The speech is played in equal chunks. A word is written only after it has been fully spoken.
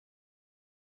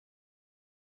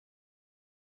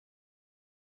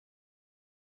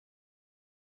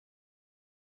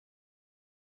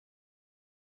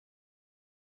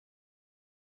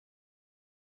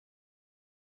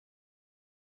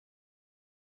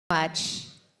much.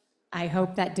 I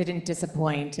hope that didn't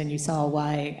disappoint and you saw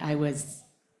why I was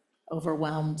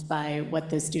overwhelmed by what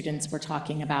the students were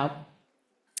talking about.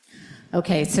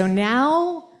 Okay, so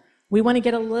now we want to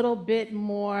get a little bit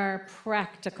more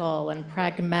practical and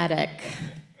pragmatic.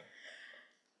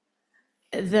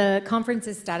 The conference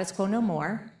is Status Quo No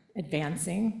More,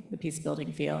 Advancing the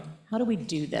Peacebuilding Field. How do we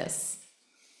do this?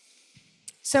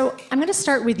 So I'm going to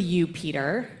start with you,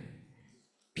 Peter.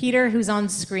 Peter, who's on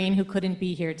screen, who couldn't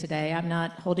be here today. I'm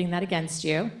not holding that against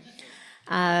you.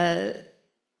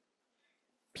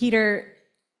 Peter,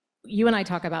 you and I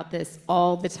talk about this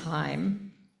all the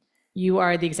time. You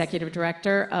are the executive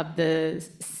director of the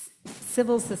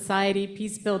Civil Society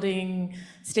Peacebuilding,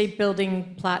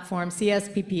 Statebuilding platform,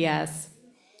 CSPPS.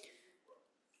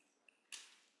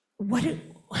 What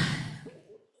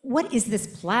is this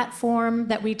platform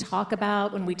that we talk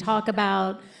about when we talk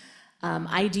about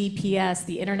IDPS,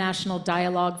 the International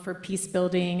Dialogue for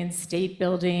Peacebuilding and State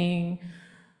Building?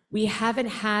 We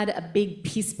haven't had a big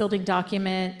peacebuilding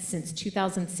document since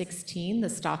 2016, the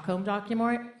Stockholm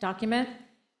document.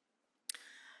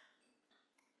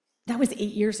 That was 8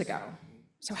 years ago.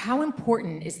 So how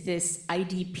important is this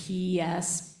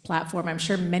IDPS platform? I'm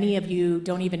sure many of you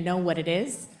don't even know what it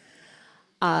is.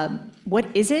 What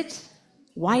is it?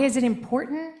 Why is it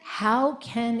important? How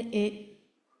can it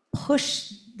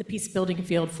push the peacebuilding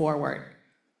field forward?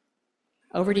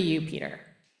 Over to you, Peter.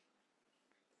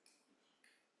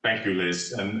 Thank you,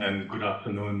 Liz, and good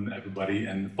afternoon, everybody,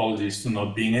 and apologies for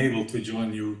not being able to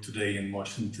join you today in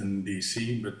Washington,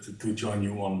 D.C., but to join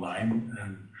you online.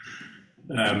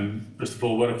 First of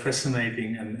all, what a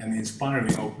fascinating and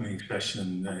inspiring opening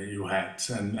session you had,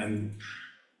 and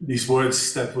these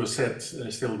words that were said are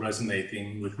still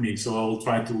resonating with me, so I will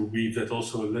try to weave that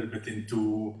also a little bit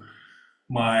into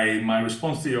my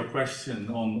response to your question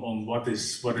on what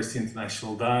is the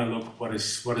international dialogue, what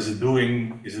is it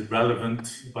doing, is it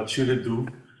relevant, what should it do?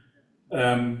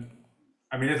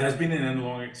 I mean, it has been in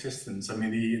long existence. I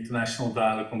mean, the International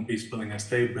Dialogue on Peacebuilding and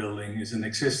State Building is in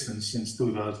existence since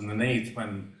 2008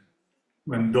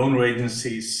 when donor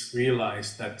agencies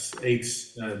realized that aid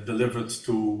delivered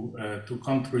to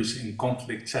countries in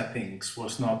conflict settings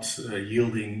was not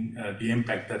yielding the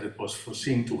impact that it was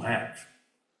foreseen to have.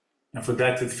 And for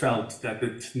that, it felt that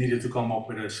it needed to come up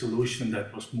with a solution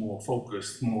that was more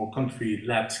focused, more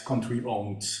country-led,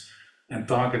 country-owned, and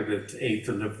targeted aid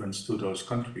deliverance to those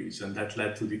countries. And that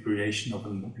led to the creation of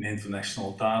an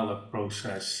international dialogue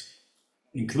process,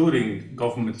 including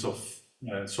governments of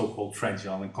so-called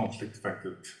fragile and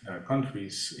conflict-affected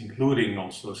countries, including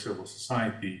also civil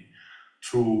society,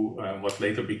 through what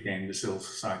later became the Civil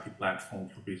Society Platform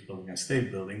for Peacebuilding and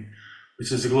State Building,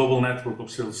 which is a global network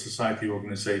of civil society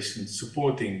organizations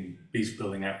supporting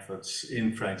peacebuilding efforts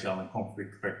in fragile and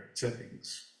conflict-affected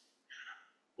settings.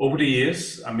 Over the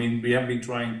years, I mean, we have been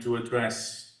trying to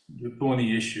address the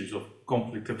thorny issues of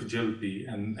conflict and fragility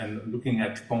and looking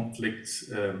at conflict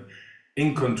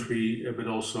in country, but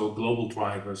also global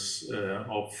drivers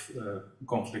of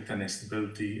conflict and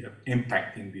instability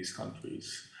impacting these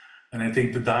countries. And I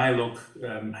think the dialogue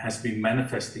has been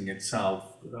manifesting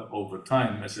itself over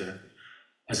time as an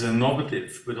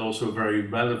innovative, but also very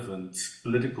relevant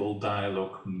political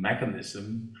dialogue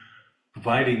mechanism,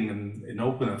 providing an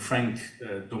open and frank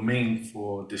domain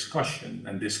for discussion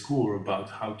and discourse about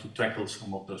how to tackle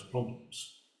some of those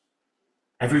problems.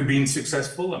 Have we been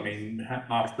successful? I mean,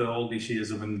 after all these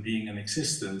years of it being in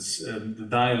existence, the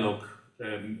dialogue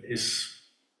is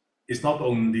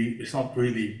not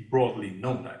really broadly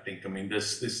known, I think. I mean,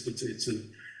 it's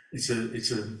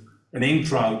an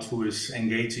in-crowd who is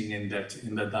engaging in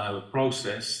that dialogue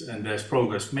process, and there's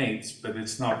progress made, but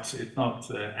it's not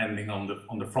ending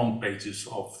on the front pages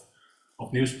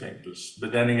of newspapers.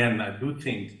 But then again, I do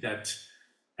think that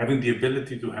having the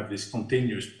ability to have this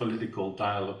continuous political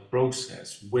dialogue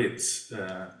process with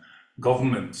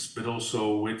governments, but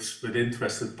also with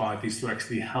interested parties to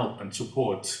actually help and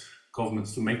support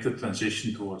governments to make the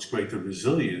transition towards greater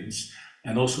resilience,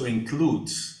 and also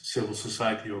includes civil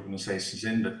society organizations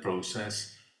in that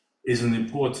process, is an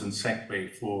important segue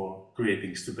for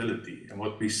creating stability. And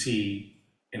what we see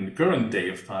in the current day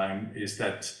of time is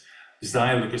that this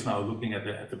dialogue is now looking at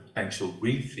the potential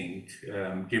rethink,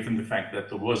 given the fact that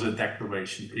there was a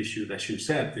declaration issued, as you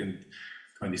said, in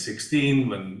 2016,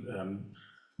 when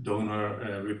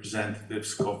donor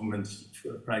representatives, governments,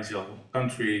 fragile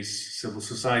countries, civil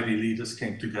society leaders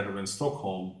came together in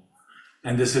Stockholm.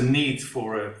 And there's a need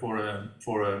for a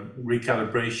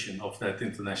recalibration of that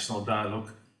international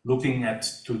dialogue, looking at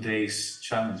today's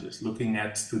challenges, looking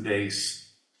at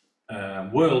today's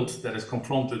world that is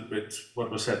confronted with what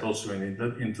was said also in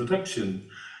the introduction,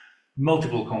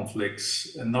 multiple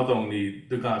conflicts, and not only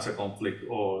the Gaza conflict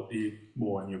or the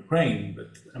war in Ukraine,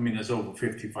 but I mean, there's over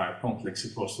 55 conflicts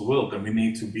across the world, and we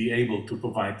need to be able to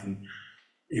provide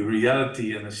a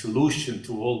reality and a solution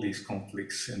to all these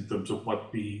conflicts in terms of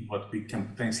what we can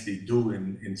potentially do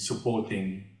in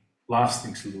supporting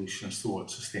lasting solutions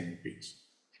towards sustaining peace.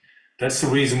 That's the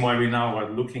reason why we now are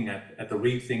looking at the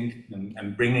rethink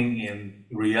and bringing in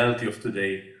reality of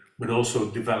today, but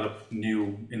also develop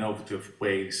new innovative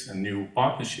ways and new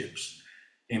partnerships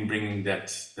in bringing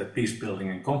that peace building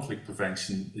and conflict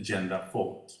prevention agenda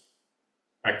forward.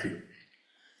 Back to you.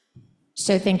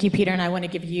 So thank you, Peter, and I want to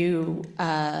give you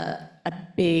a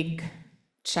big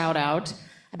shout out.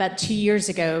 About 2 years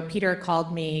ago, Peter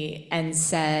called me and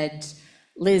said,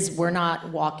 Liz, we're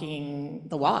not walking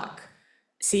the walk.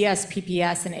 CS,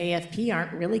 PPS, and AFP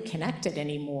aren't really connected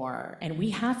anymore, and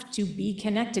we have to be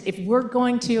connected. If we're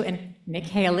going to, and Nick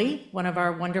Haley, one of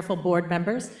our wonderful board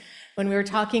members, when we were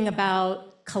talking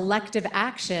about collective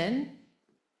action,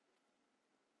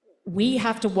 we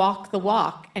have to walk the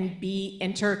walk and be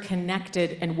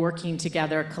interconnected and working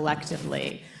together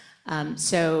collectively.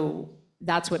 So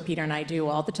that's what Peter and I do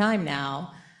all the time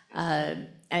now.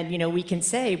 And you know, we can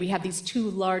say we have these two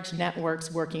large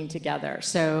networks working together.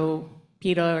 So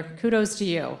Peter, kudos to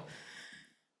you.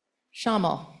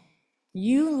 Shamil,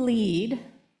 you lead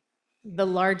the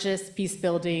largest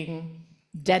peacebuilding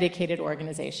dedicated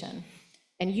organization,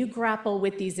 and you grapple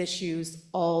with these issues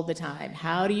all the time.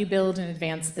 How do you build and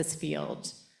advance this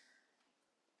field?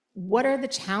 What are the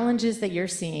challenges that you're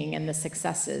seeing and the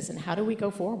successes, and how do we go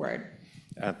forward?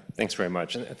 Thanks very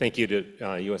much. And thank you to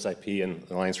USIP and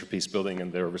Alliance for Peacebuilding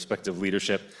and their respective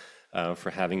leadership for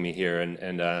having me here.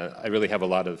 And I really have a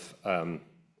lot of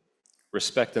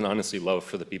respect and honestly love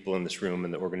for the people in this room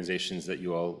and the organizations that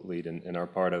you all lead and are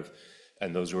part of,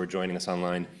 and those who are joining us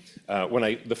online. I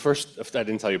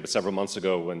didn't tell you, but several months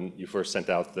ago when you first sent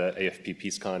out the AFP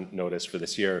PeaceCon notice for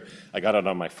this year, I got it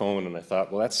on my phone and I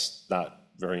thought, well, that's not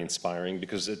very inspiring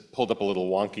because it pulled up a little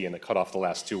wonky and it cut off the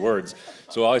last two words.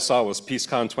 So all I saw was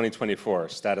PeaceCon 2024,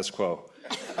 status quo.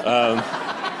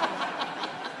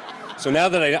 So now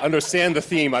that I understand the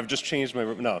theme, I've just changed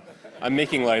no, I'm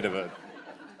making light of a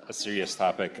serious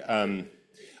topic.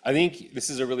 I think this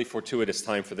is a really fortuitous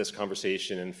time for this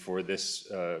conversation and for this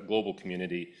global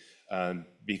community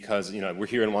because we're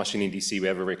here in Washington, D.C. We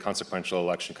have a very consequential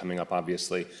election coming up,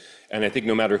 obviously. And I think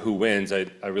no matter who wins, I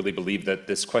really believe that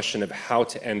this question of how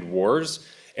to end wars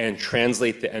and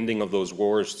translate the ending of those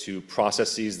wars to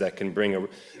processes that can bring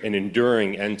an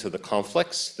enduring end to the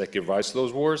conflicts that give rise to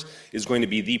those wars is going to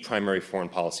be the primary foreign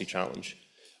policy challenge.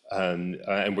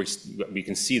 And we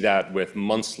can see that with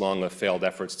months-long of failed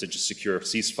efforts to just secure a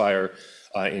ceasefire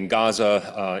in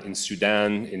Gaza, in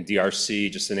Sudan, in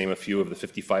DRC, just to name a few of the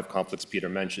 55 conflicts Peter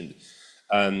mentioned.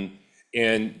 And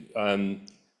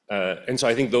so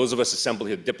I think those of us assembled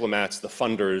here, diplomats, the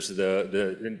funders,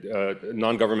 the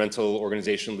non-governmental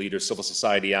organization leaders, civil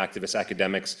society activists,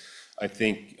 academics, I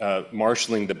think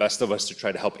marshaling the best of us to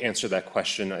try to help answer that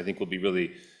question, I think will be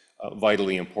really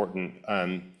vitally important.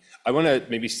 I want to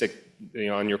maybe stick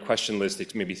on your question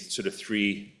list, maybe sort of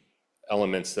three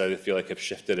elements that I feel like have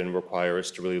shifted and require us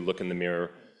to really look in the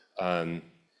mirror.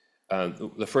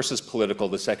 The first is political,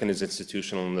 the second is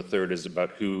institutional, and the third is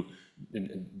about who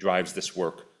drives this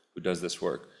work, who does this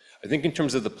work. I think in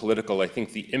terms of the political, I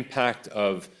think the impact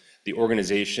of the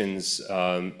organizations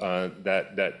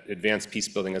that advance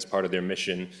peacebuilding as part of their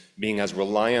mission, being as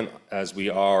reliant as we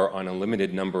are on a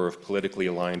limited number of politically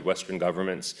aligned Western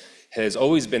governments, has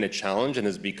always been a challenge and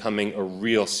is becoming a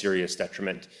real serious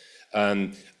detriment.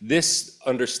 This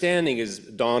understanding is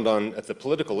dawned on at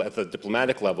the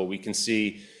diplomatic level. We can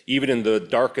see even in the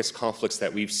darkest conflicts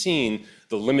that we've seen,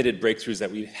 the limited breakthroughs that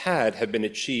we've had have been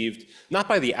achieved not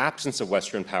by the absence of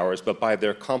Western powers, but by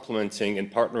their complementing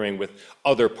and partnering with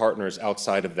other partners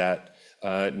outside of that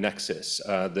nexus.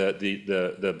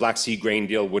 The Black Sea grain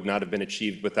deal would not have been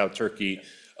achieved without Turkey.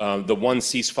 The one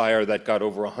ceasefire that got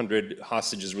over 100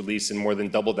 hostages released and more than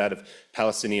double that of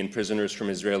Palestinian prisoners from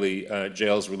Israeli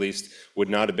jails released would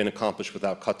not have been accomplished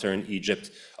without Qatar and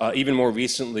Egypt. Even more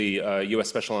recently, U.S.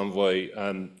 Special Envoy,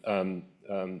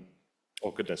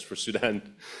 for Sudan,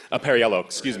 Perriello,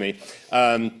 excuse me,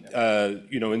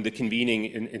 in the convening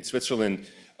in Switzerland,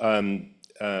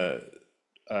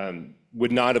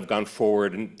 would not have gone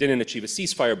forward and didn't achieve a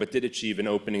ceasefire, but did achieve an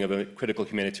opening of a critical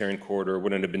humanitarian corridor.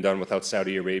 Wouldn't have been done without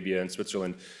Saudi Arabia and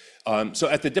Switzerland. So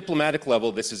at the diplomatic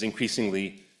level, this is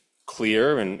increasingly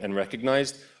clear and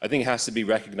recognized. I think it has to be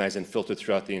recognized and filtered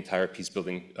throughout the entire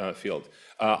peacebuilding field.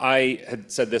 I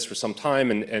had said this for some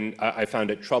time, and I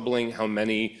found it troubling how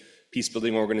many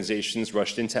peacebuilding organizations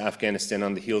rushed into Afghanistan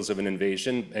on the heels of an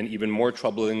invasion, and even more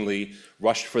troublingly,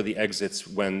 rushed for the exits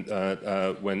when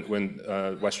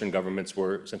Western governments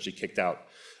were essentially kicked out.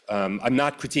 I'm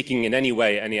not critiquing in any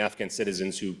way any Afghan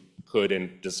citizens who could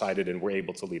and decided and were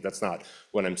able to leave. That's not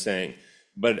what I'm saying.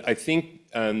 But I think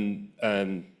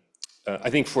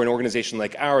for an organization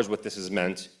like ours, what this has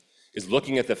meant is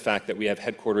looking at the fact that we have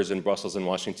headquarters in Brussels and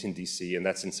Washington, D.C., and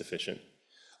that's insufficient.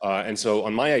 And so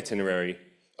on my itinerary,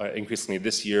 increasingly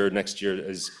this year, next year,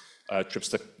 is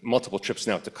multiple trips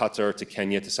now to Qatar, to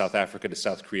Kenya, to South Africa, to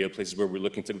South Korea, places where we're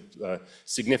looking to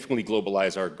significantly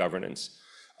globalize our governance.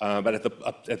 But at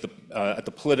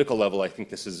the political level, I think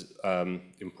this is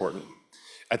important.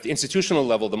 At the institutional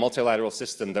level, the multilateral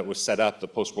system that was set up, the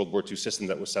post-World War II system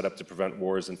that was set up to prevent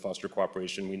wars and foster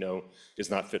cooperation, we know is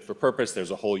not fit for purpose.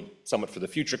 There's a whole summit for the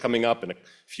future coming up in a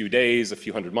few days, a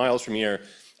few hundred miles from here,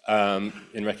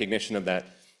 in recognition of that.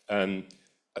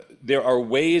 There are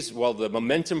ways, while the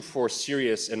momentum for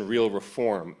serious and real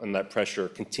reform and that pressure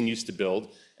continues to build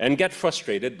and get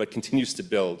frustrated, but continues to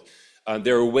build,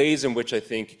 there are ways in which I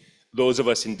think those of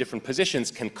us in different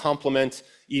positions can complement,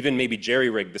 even maybe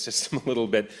jerry-rig the system a little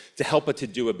bit to help it to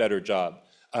do a better job.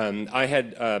 I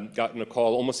had gotten a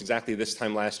call almost exactly this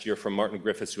time last year from Martin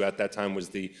Griffiths, who at that time was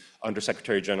the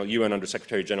Undersecretary General, UN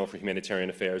Undersecretary General for Humanitarian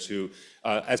Affairs, who,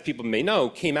 as people may know,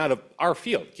 came out of our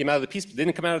field, came out of the peace,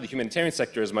 didn't come out of the humanitarian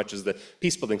sector as much as the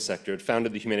peacebuilding sector. It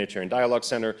founded the Humanitarian Dialogue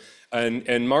Center.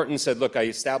 And Martin said, look, I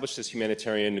established this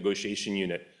humanitarian negotiation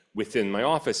unit within my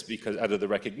office because out of the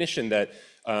recognition that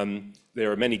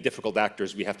there are many difficult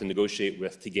actors we have to negotiate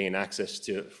with to gain access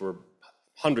to for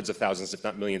hundreds of thousands, if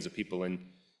not millions of people in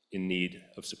need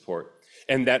of support.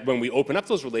 And that when we open up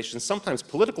those relations, sometimes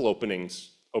political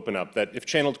openings open up that, if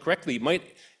channeled correctly,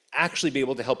 might actually be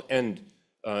able to help end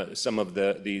some of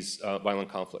these violent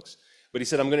conflicts. But he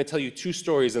said, I'm going to tell you 2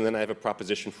 stories and then I have a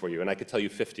proposition for you, and I could tell you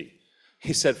 50.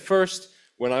 He said, first,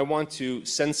 when I want to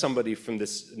send somebody from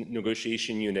this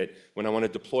negotiation unit, when I want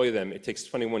to deploy them, it takes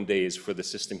 21 days for the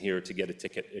system here to get a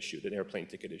ticket issued, an airplane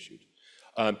ticket issued.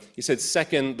 He said,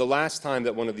 second, the last time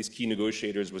that one of these key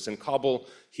negotiators was in Kabul,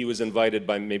 he was invited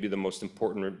by maybe the most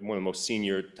important, or one of the most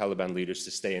senior Taliban leaders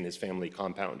to stay in his family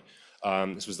compound.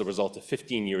 This was the result of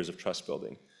 15 years of trust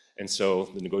building. And so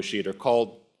the negotiator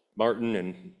called Martin,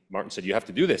 and Martin said, you have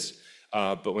to do this.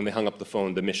 But when they hung up the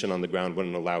phone, the mission on the ground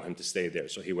wouldn't allow him to stay there.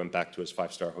 So he went back to his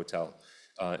 5-star hotel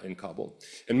in Kabul.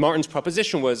 And Martin's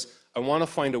proposition was, I want to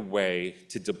find a way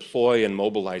to deploy and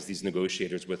mobilize these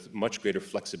negotiators with much greater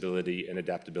flexibility and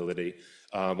adaptability.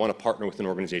 I want to partner with an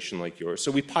organization like yours.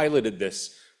 So we piloted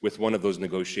this with one of those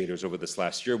negotiators over this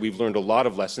last year. We've learned a lot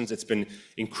of lessons. It's been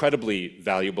incredibly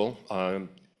valuable,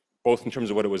 both in terms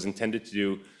of what it was intended to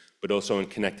do, but also in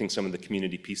connecting some of the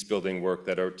community peace-building work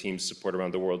that our teams support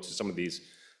around the world to some of these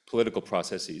political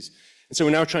processes. And so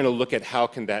we're now trying to look at how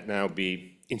can that now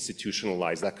be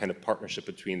institutionalized, that kind of partnership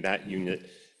between that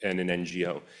unit and an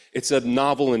NGO. It's a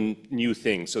novel and new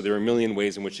thing, so there are a million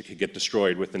ways in which it could get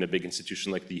destroyed within a big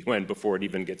institution like the UN before it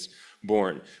even gets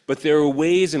born. But there are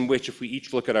ways in which, if we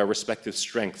each look at our respective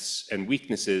strengths and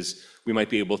weaknesses, we might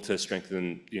be able to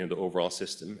strengthen, the overall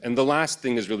system. And the last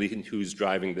thing is really who's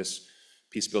driving this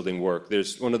peacebuilding work.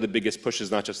 There's one of the biggest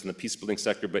pushes, not just in the peacebuilding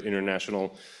sector, but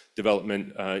international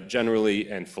development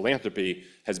generally, and philanthropy,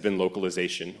 has been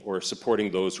localization, or supporting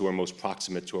those who are most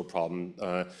proximate to a problem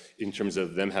in terms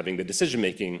of them having the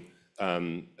decision-making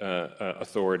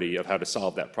authority of how to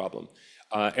solve that problem.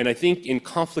 And I think in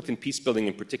conflict and peacebuilding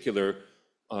in particular,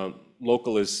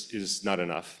 local is not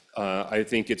enough. I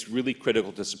think it's really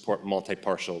critical to support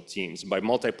multi-partial teams. And by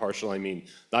multi-partial, I mean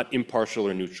not impartial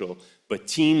or neutral, but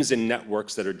teams and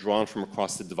networks that are drawn from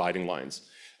across the dividing lines,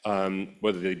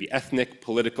 whether they be ethnic,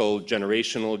 political,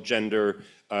 generational, gender,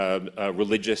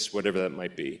 religious, whatever that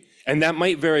might be. And that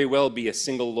might very well be a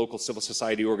single local civil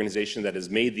society organization that has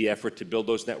made the effort to build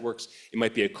those networks. It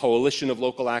might be a coalition of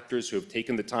local actors who have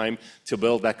taken the time to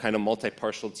build that kind of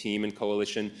multi-partial team and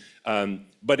coalition.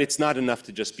 But it's not enough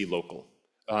to just be local.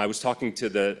 I was talking to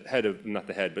the head of, not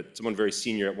the head, but someone very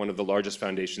senior at one of the largest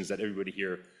foundations that everybody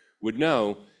here would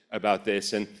know about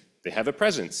this, and they have a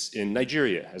presence in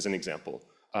Nigeria, as an example.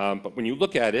 But when you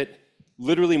look at it,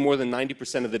 literally more than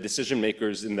 90% of the decision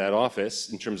makers in that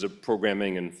office, in terms of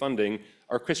programming and funding,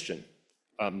 are Christian.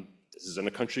 This is in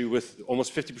a country with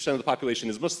almost 50% of the population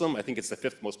is Muslim. I think it's the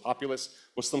 5th most populous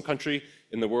Muslim country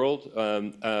in the world.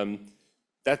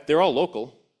 That they're all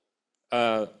local.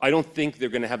 I don't think they're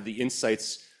going to have the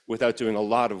insights without doing a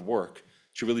lot of work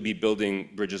to really be building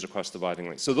bridges across dividing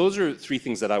lines. So those are 3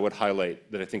 things that I would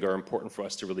highlight that I think are important for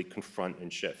us to really confront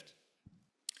and shift.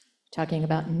 Talking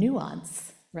about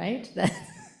nuance, right?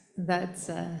 That's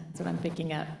what I'm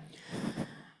picking up.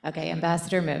 Okay,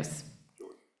 Ambassador Moose.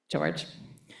 George,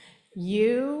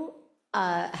 you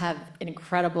have an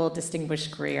incredible,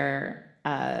 distinguished career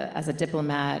as a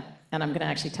diplomat, and I'm going to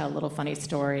actually tell a little funny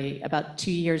story. About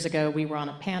 2 years ago, we were on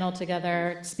a panel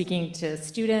together speaking to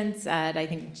students at, I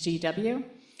think, GW,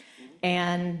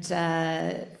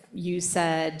 and you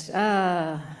said,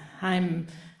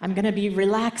 I'm going to be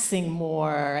relaxing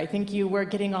more. I think you were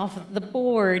getting off of the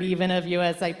board even of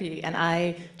USIP. And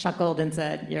I chuckled and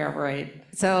said, yeah, right.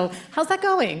 So how's that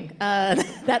going,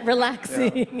 that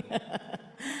relaxing? Yeah.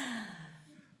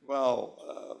 Well,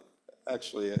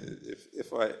 actually,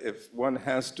 if one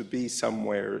has to be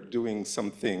somewhere doing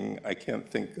something, I can't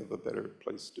think of a better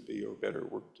place to be or better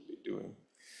work to be doing.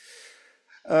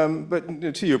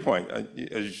 But to your point,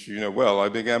 as you know well, I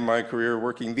began my career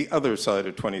working the other side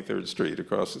of 23rd Street,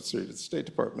 across the street at the State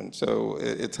Department. So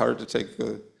it's hard to take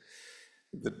the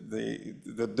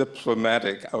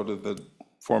diplomatic out of the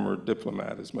former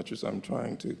diplomat, as much as I'm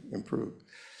trying to improve.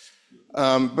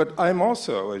 But I'm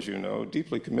also, as you know,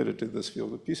 deeply committed to this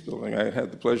field of peacebuilding. I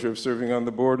had the pleasure of serving on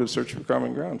the board of Search for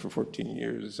Common Ground for 14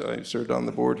 years. I served on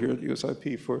the board here at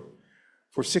USIP for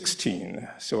 16.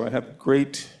 So I have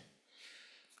great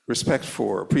respect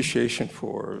for, appreciation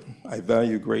for, I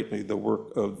value greatly the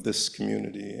work of this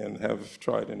community and have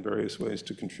tried in various ways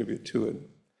to contribute to it.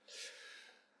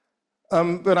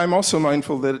 But I'm also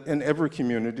mindful that in every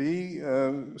community,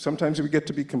 sometimes we get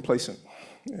to be complacent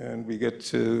and we get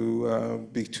to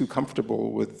be too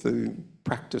comfortable with the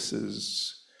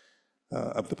practices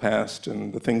of the past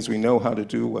and the things we know how to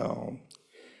do well.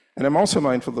 And I'm also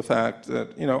mindful of the fact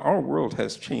that, you know, our world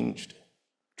has changed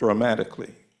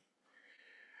dramatically.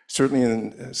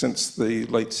 Certainly since the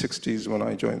late 60s when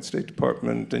I joined the State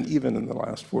Department, and even in the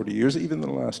last 40 years, even in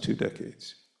the last 2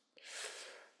 decades.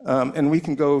 And we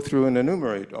can go through and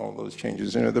enumerate all those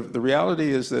changes. You know, the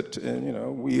reality is that, you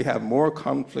know, we have more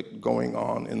conflict going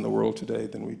on in the world today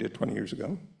than we did 20 years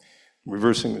ago,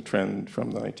 reversing the trend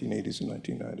from the 1980s and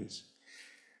 1990s.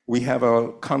 We have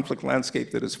a conflict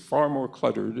landscape that is far more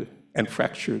cluttered and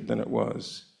fractured than it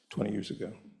was 20 years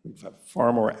ago. We have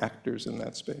far more actors in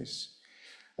that space.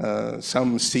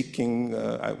 Some seeking,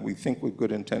 we think with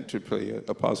good intent to play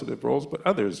a positive roles, but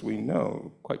others we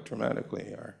know quite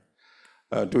dramatically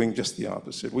are doing just the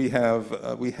opposite. We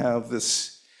have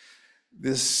this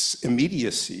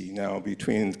immediacy now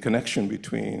connection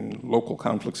between local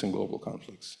conflicts and global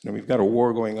conflicts. You know, we've got a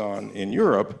war going on in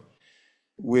Europe,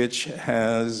 which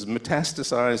has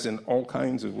metastasized in all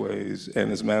kinds of ways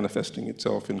and is manifesting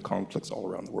itself in conflicts all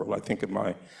around the world. I think of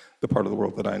the part of the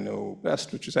world that I know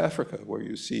best, which is Africa, where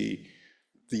you see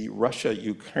the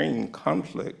Russia-Ukraine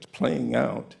conflict playing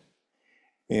out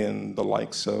in the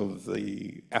likes of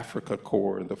the Africa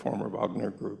Corps and the former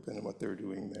Wagner Group and what they're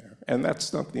doing there. And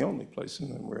that's not the only place in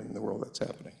the world that's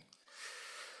happening.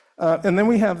 And then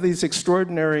we have these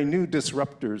extraordinary new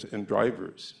disruptors and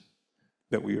drivers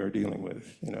that we are dealing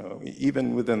with. You know,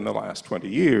 even within the last 20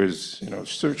 years, you know,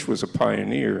 Search was a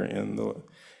pioneer in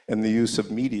the use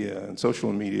of media and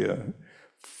social media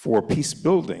for peace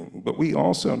building. But we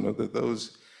also know that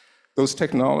those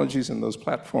technologies and those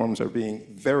platforms are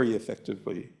being very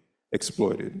effectively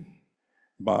exploited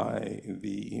by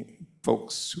the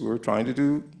folks who are trying to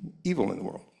do evil in the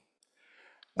world.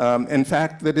 In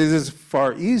fact, that it is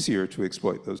far easier to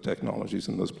exploit those technologies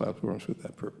and those platforms for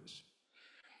that purpose.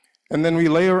 And then we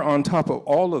layer on top of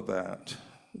all of that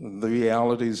the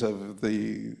realities of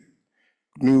the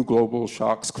new global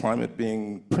shocks, climate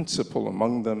being principal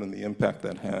among them, and the impact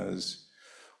that has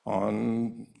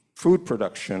on food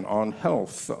production, on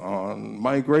health, on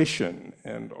migration,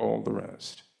 and all the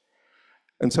rest.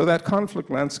 And so that conflict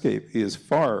landscape is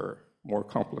far more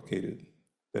complicated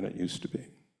than it used to be.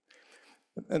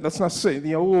 And that's not to say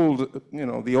the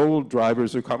old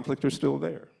drivers of conflict are still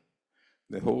there.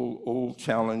 The whole old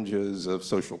challenges of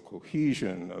social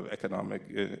cohesion, of economic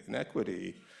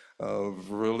inequity,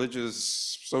 of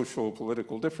religious, social,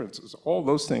 political differences, all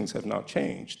those things have not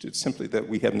changed. It's simply that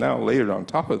we have now layered on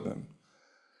top of them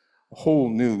whole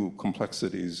new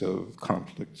complexities of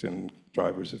conflict and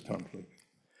drivers of conflict.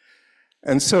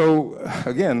 And so,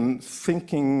 again,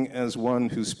 thinking as one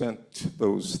who spent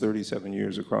those 37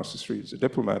 years across the street as a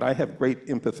diplomat, I have great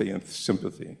empathy and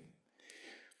sympathy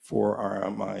for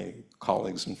my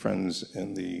colleagues and friends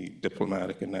in the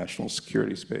diplomatic and national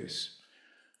security space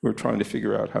who are trying to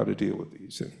figure out how to deal with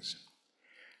these things.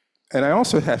 And I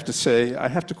also have to say, I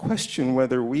have to question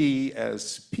whether we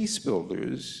as peace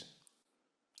builders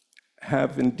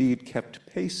have indeed kept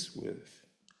pace with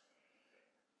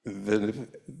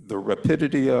the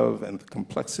rapidity of and the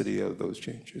complexity of those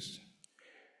changes.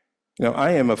 You know,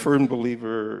 I am a firm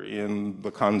believer in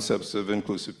the concepts of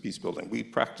inclusive peace building. We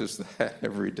practice that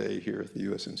every day here at the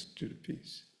U.S. Institute of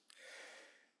Peace.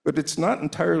 But it's not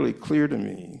entirely clear to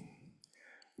me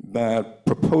that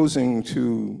proposing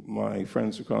to my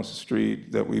friends across the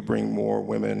street that we bring more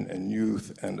women and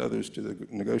youth and others to the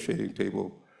negotiating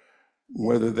table,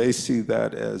 whether they see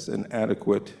that as an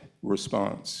adequate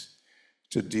response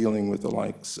to dealing with the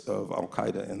likes of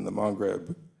Al-Qaeda in the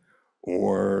Maghreb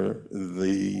or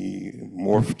the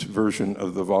morphed version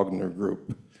of the Wagner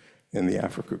Group in the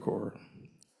Africa Corps.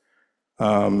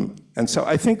 And so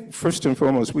I think first and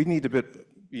foremost, we need to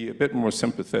be a bit more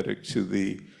sympathetic to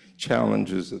the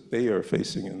challenges that they are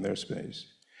facing in their space.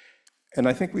 And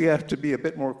I think we have to be a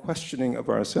bit more questioning of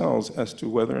ourselves as to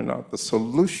whether or not the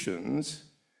solutions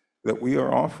that we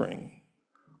are offering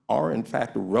are in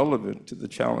fact relevant to the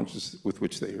challenges with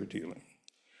which they are dealing.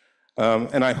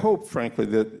 And I hope, frankly,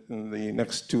 that in the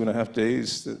next 2.5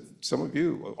 days that some of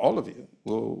you, all of you,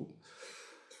 will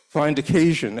find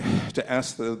occasion to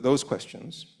ask those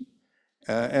questions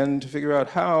and to figure out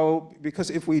how,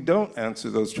 because if we don't answer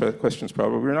those questions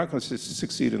properly, we're not going to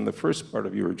succeed in the first part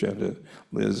of your agenda,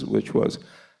 Liz, which was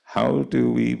how do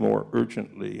we more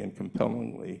urgently and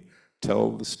compellingly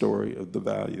tell the story of the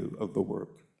value of the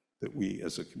work that we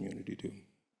as a community do.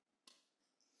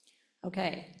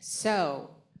 Okay, so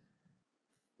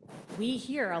we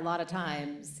hear a lot of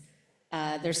times,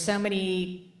 there's so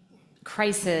many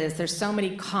crises, there's so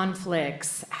many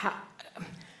conflicts,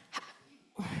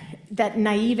 that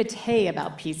naivete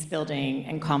about peace building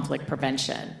and conflict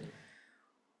prevention.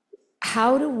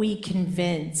 How do we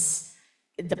convince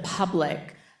the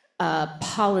public,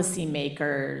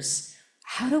 policymakers,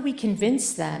 how do we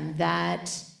convince them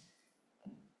that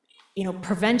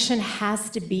prevention has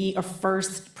to be a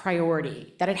first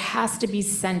priority, that it has to be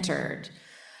centered?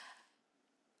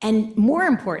 And more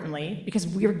importantly, because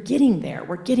we're getting there,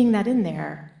 we're getting that in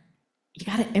there, you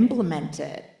got to implement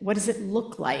it. What does it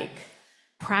look like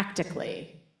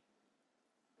practically?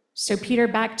 So Peter,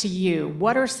 back to you.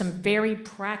 What are some very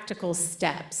practical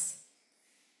steps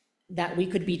that we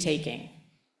could be taking?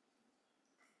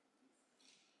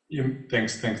 Yeah,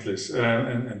 thanks, Liz,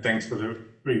 and thanks for the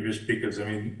previous speakers. I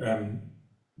mean,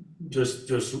 just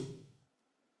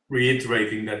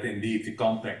reiterating that indeed the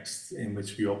context in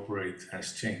which we operate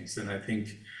has changed, and I think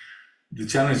the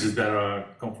challenges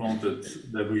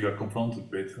that we are confronted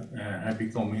with have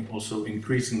become also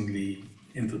increasingly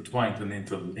intertwined and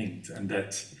interlinked, and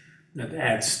that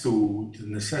adds to the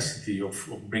necessity of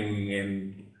bringing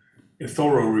in a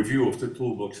thorough review of the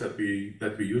toolbox that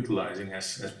we're utilizing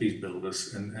as peace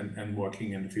builders and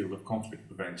working in the field of conflict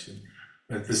prevention.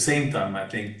 But at the same time, I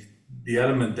think the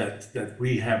element that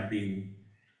we have been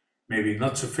maybe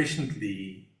not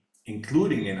sufficiently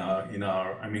including in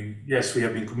our, I mean, yes, we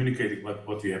have been communicating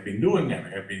what we have been doing, and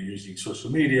we have been using social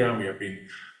media, we have been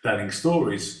telling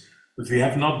stories, but we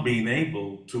have not been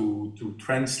able to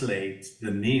translate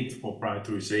the need for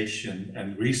prioritization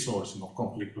and resourcing of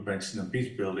conflict prevention and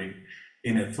peace building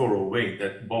in a thorough way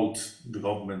that both the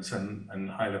governments and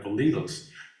high-level leaders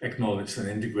acknowledge and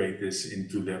integrate this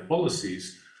into their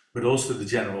policies, but also the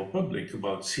general public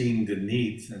about seeing the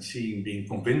need and being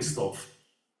convinced of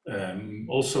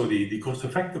also the cost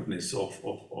effectiveness of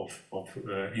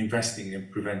investing in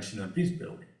prevention and peace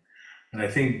building. And I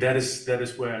think that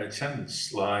is where a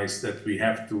challenge lies, that we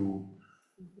have to,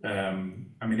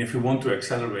 I mean, if we want to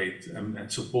accelerate and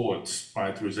support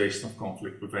prioritization of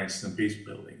conflict prevention and peace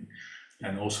building,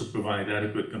 and also provide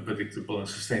adequate and predictable and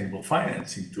sustainable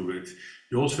financing to it,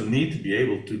 you also need to be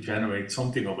able to generate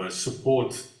something of a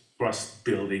support trust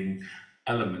building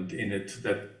element in it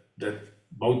that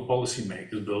both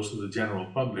policymakers, but also the general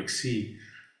public see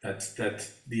that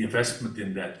the investment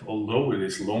in that, although it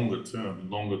is longer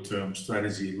term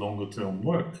strategy, longer term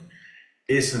work,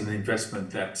 is an investment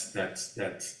that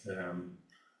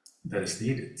is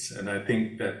needed. And I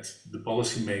think that the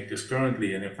policymakers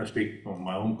currently, and if I speak from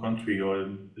my own country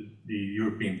or the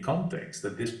European context,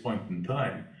 at this point in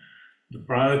time, the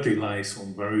priority lies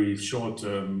on very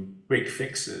short-term quick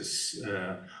fixes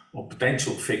or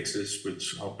potential fixes,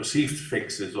 which are perceived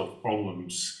fixes of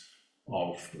problems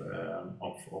of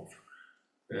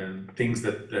things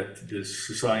that the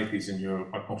societies in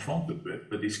Europe are confronted with.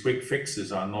 But these quick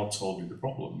fixes are not solving the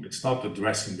problem. It's not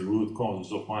addressing the root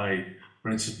causes of why, for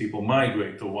instance, people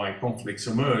migrate, or why conflicts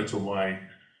emerge, or why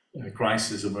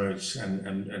crises emerge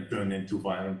and turn into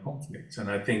violent conflicts.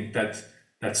 And I think that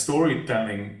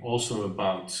storytelling also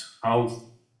about how,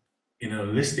 in a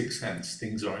holistic sense,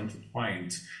 things are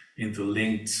intertwined,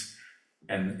 interlinked,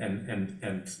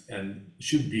 and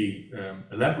should be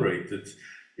elaborated,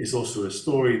 is also a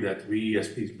story that we as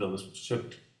peace builders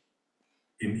should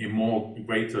in more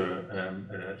greater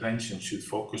attention should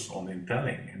focus on in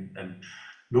telling and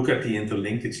look at the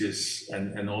interlinkages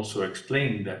and also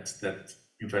explain that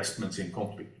investments in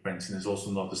conflict prevention is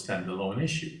also not a standalone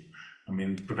issue. I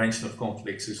mean, prevention of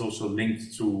conflicts is also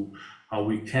linked to how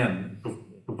we can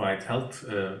provide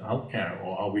healthcare,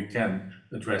 or how we can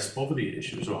address poverty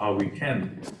issues, or how we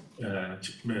can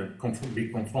be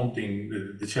confronting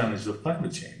the challenges of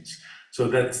climate change. So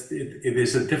that it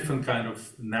is a different kind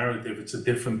of narrative, it's a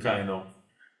different kind of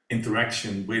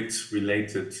interaction with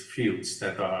related fields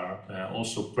that are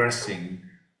also pressing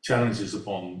challenges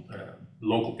upon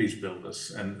local peace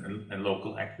builders and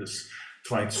local actors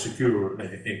trying to secure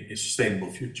a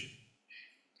sustainable future.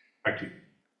 Back to you.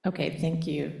 Okay, thank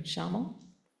you. Shamil?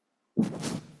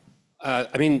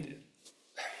 I mean,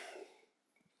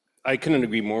 I couldn't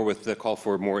agree more with the call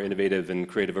for more innovative and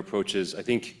creative approaches. I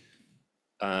think,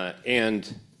 and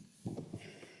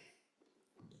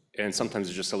sometimes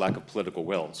it's just a lack of political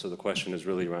will. So the question is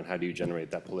really around how do you generate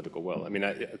that political will? I mean,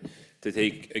 to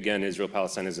take, again,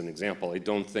 Israel-Palestine as an example, I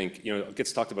don't think, you know, it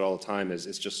gets talked about all the time as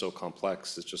it's just so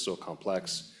complex, it's just so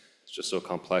complex, it's just so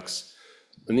complex.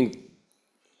 I think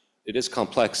it is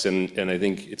complex, and I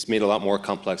think it's made a lot more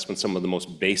complex when some of the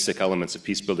most basic elements of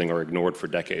peace building are ignored for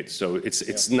decades. So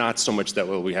it's not so much that,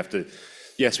 well, we have to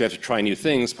try new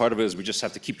things. Part of it is we just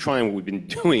have to keep trying what we've been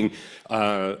doing,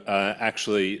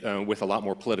 actually, with a lot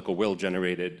more political will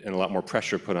generated and a lot more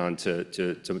pressure put on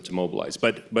to mobilize.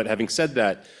 But having said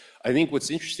that, I think what's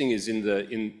interesting is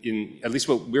in at least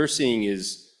what we're seeing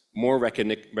is more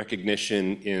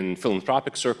recognition in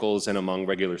philanthropic circles and among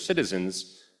regular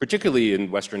citizens, particularly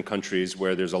in Western countries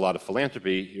where there's a lot of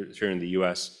philanthropy, here in the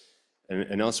US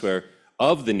and elsewhere,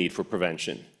 of the need for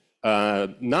prevention.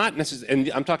 Not necessarily,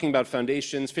 and I'm talking about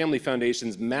foundations, family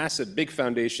foundations, massive, big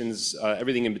foundations,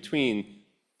 everything in between,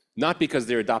 not because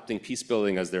they're adopting peace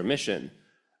building as their mission,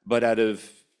 but out of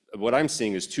what I'm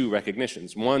seeing is two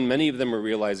recognitions. One, many of them are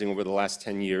realizing over the last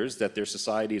 10 years that their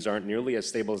societies aren't nearly as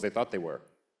stable as they thought they were.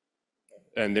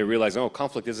 And they're realizing, oh,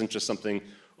 conflict isn't just something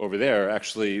over there.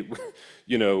 Actually,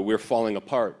 you know, we're falling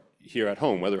apart here at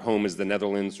home, whether home is the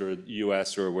Netherlands or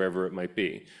US or wherever it might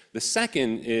be. The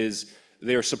second is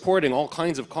they're supporting all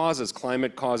kinds of causes,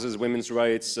 climate causes, women's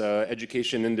rights,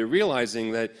 education, and they're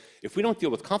realizing that if we don't deal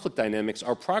with conflict dynamics,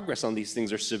 our progress on these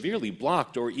things are severely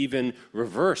blocked or even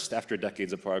reversed after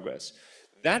decades of progress.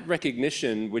 That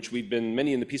recognition, which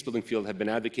many in the peacebuilding field have been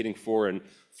advocating for, and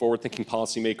forward-thinking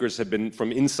policymakers have been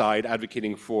from inside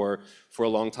advocating for a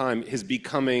long time, is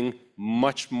becoming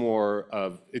much more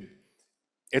of,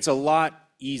 it's a lot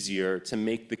easier to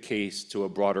make the case to a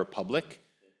broader public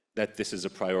that this is a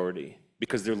priority,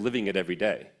 because they're living it every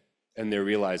day and they're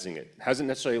realizing it. It hasn't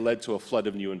necessarily led to a flood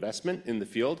of new investment in the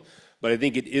field, but I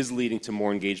think it is leading to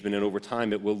more engagement, and over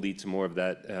time it will lead to more of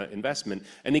that investment.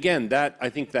 And again, I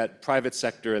think that private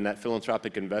sector and that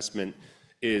philanthropic investment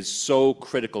is so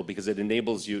critical because it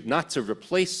enables you not to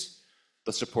replace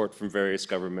the support from various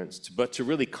governments, but to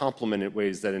really complement it in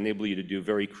ways that enable you to do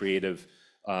very creative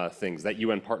things. That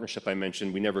UN partnership I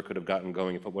mentioned, we never could have gotten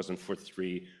going if it wasn't for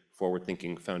 3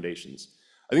 forward-thinking foundations.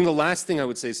 I think the last thing I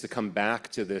would say is to come back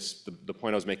to this, the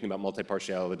point I was making about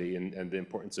multi-partiality and the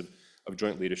importance of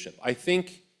joint leadership. I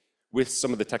think with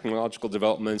some of the technological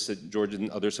developments that George and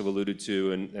others have alluded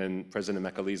to, and President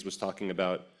McAleese was talking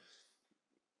about,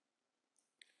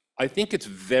 I think it's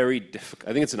very difficult.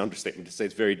 I think it's an understatement to say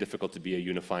it's very difficult to be a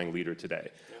unifying leader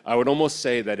today. I would almost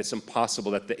say that it's impossible,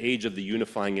 that the age of the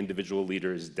unifying individual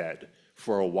leader is dead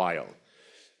for a while.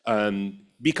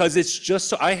 Because it's just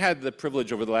so, I had the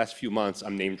privilege over the last few months,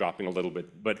 I'm name dropping a little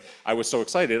bit, but I was so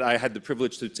excited. I had the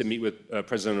privilege to meet with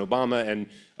President Obama, and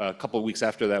a couple of weeks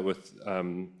after that with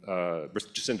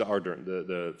Jacinda Ardern,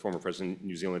 the former president of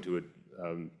New Zealand, who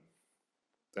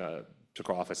had took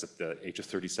office at the age of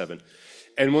 37.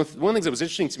 And one of the things that was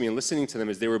interesting to me in listening to them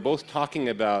is they were both talking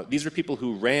about, these are people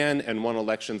who ran and won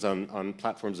elections on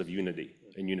platforms of unity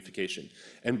and unification.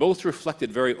 And both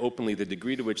reflected very openly the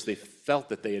degree to which they felt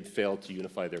that they had failed to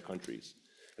unify their countries.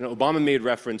 And Obama made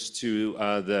reference to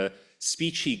the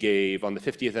speech he gave on the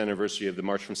 50th anniversary of the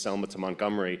March from Selma to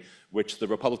Montgomery, which the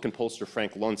Republican pollster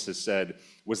Frank Luntz has said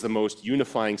was the most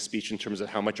unifying speech in terms of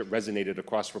how much it resonated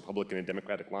across Republican and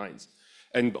Democratic lines.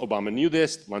 And Obama knew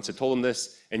this, Luntz had told him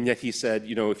this, and yet he said,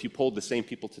 you know, if you polled the same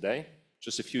people today,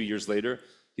 just a few years later,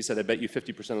 he said, I bet you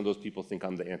 50% of those people think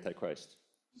I'm the Antichrist.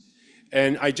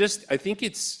 And I think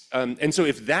it's, and so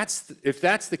if that's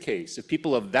the case, if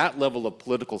people of that level of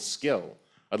political skill,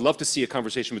 I'd love to see a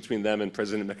conversation between them and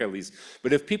President McAleese,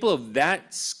 but if people of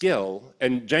that skill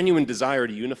and genuine desire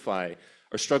to unify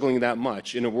are struggling that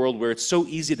much in a world where it's so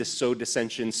easy to sow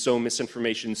dissension, sow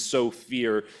misinformation, sow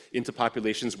fear into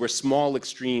populations, where small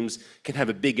extremes can have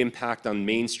a big impact on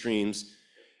mainstreams.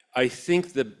 I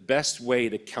think the best way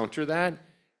to counter that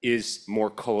is more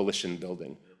coalition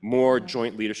building, more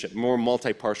joint leadership, more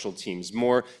multi-partial teams,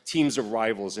 more teams of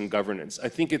rivals in governance. I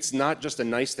think it's not just a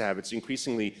nice to have, it's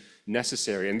increasingly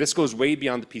necessary. And this goes way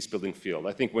beyond the peace-building field.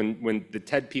 I think when the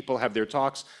TED people have their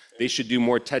talks, they should do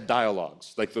more TED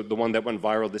dialogues, like the one that went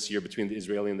viral this year between the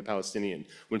Israeli and the Palestinian.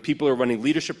 When people are running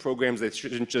leadership programs, they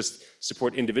shouldn't just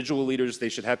support individual leaders, they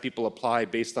should have people apply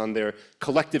based on their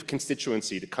collective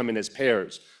constituency to come in as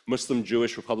pairs, Muslim,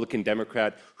 Jewish, Republican,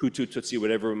 Democrat, Hutu, Tutsi,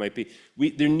 whatever it might be.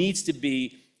 There needs to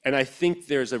be, and I think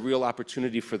there's a real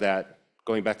opportunity for that,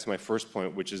 going back to my first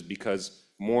point, which is because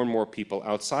more and more people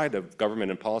outside of government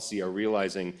and policy are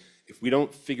realizing if we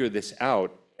don't figure this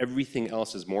out, everything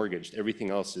else is mortgaged, everything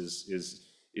else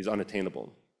is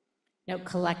unattainable. No,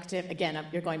 collective, again,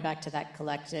 you're going back to that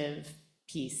collective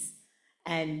piece.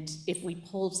 And if we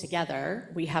pull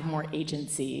together, we have more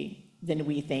agency than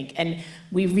we think. And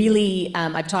we really,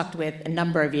 I've talked with a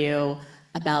number of you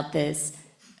about this.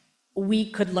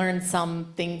 We could learn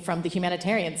something from the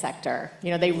humanitarian sector. You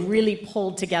know, they really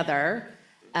pulled together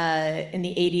in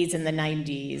the 80s and the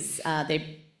 90s.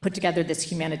 They put together this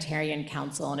humanitarian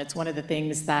council, and it's one of the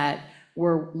things that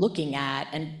we're looking at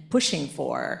and pushing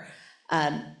for,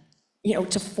 you know,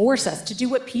 to force us to do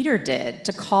what Peter did,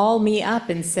 to call me up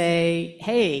and say,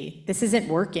 hey, this isn't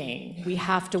working. We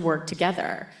have to work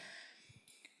together.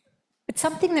 It's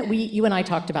something that you and I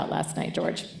talked about last night,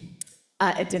 George,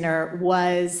 at dinner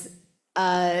was,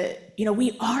 you know,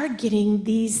 we are getting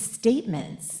these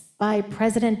statements by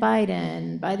President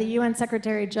Biden, by the UN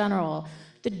Secretary General.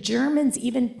 The Germans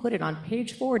even put it on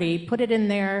page 40, put it in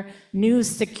their new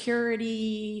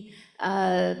security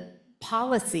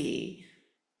policy,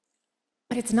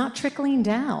 but it's not trickling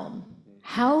down.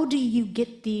 How do you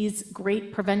get these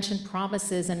great prevention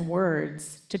promises and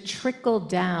words to trickle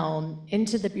down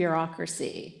into the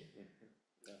bureaucracy?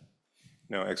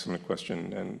 No, excellent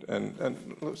question.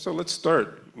 And so let's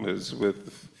start, Liz,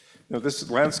 with, you know, this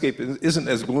landscape isn't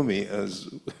as gloomy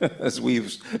as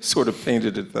we've sort of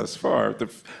painted it thus far. The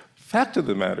fact of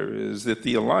the matter is that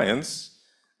the Alliance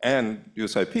and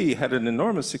USIP had an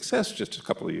enormous success just a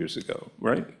couple of years ago,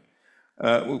 right?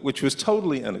 Which was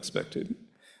totally unexpected.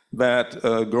 That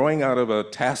growing out of a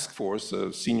task force,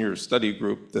 a senior study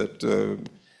group that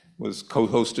was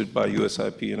co-hosted by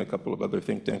USIP and a couple of other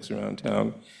think tanks around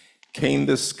town, came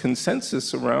this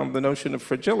consensus around the notion of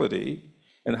fragility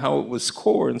and how it was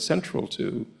core and central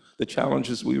to the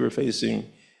challenges we were facing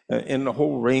in a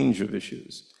whole range of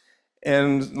issues.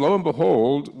 And lo and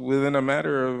behold, within a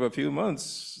matter of a few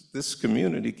months, this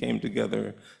community came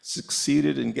together,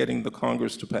 succeeded in getting the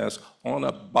Congress to pass on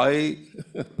a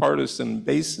bipartisan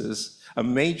basis a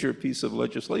major piece of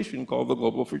legislation called the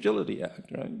Global Fragility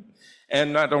Act, right?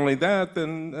 And not only that,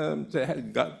 then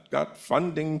got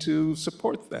funding to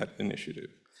support that initiative.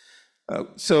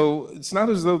 So it's not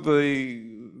as though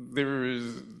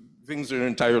things are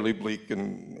entirely bleak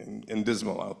and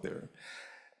dismal out there.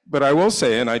 But I will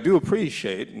say, and I do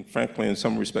appreciate, and frankly in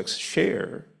some respects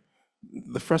share,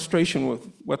 the frustration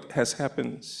with what has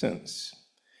happened since.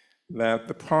 That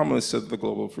the promise of the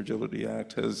Global Fragility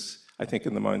Act has, I think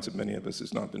in the minds of many of us,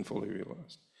 has not been fully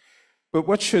realized. But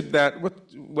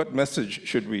what message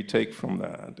should we take from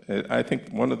that? I think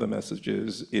one of the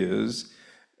messages is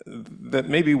that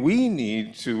maybe we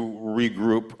need to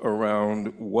regroup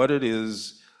around what it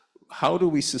is, how do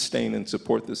we sustain and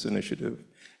support this initiative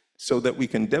so that we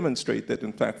can demonstrate that,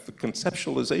 in fact, the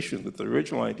conceptualization, that the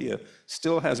original idea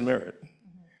still has merit.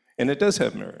 And it does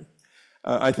have merit.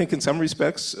 I think in some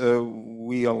respects,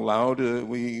 we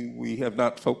have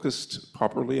not focused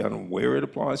properly on where it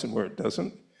applies and where it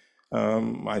doesn't.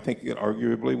 I think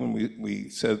arguably when we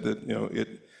said that, you know,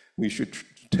 we should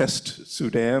test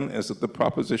Sudan as the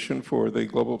proposition for the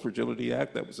Global Fragility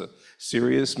Act, that was a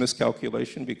serious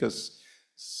miscalculation because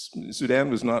Sudan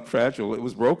was not fragile, it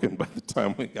was broken by the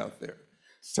time we got there.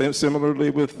 Similarly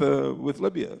with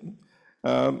Libya,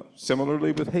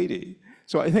 similarly with Haiti.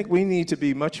 So I think we need to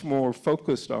be much more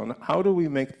focused on how do we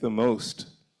make the most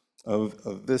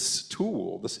of this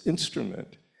tool, this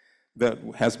instrument that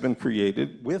has been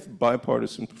created with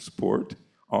bipartisan support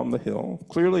on the Hill.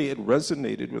 Clearly it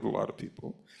resonated with a lot of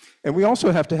people. And we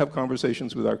also have to have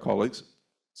conversations with our colleagues,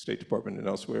 State Department and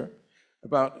elsewhere,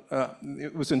 about,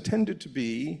 it was intended to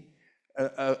be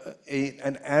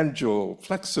an agile,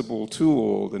 flexible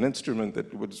tool, an instrument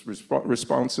that was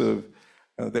responsive,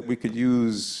 that we could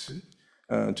use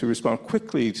to respond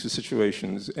quickly to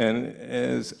situations. And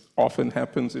as often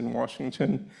happens in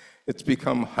Washington, It's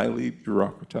become highly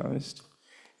bureaucratized.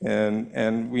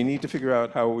 And we need to figure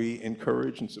out how we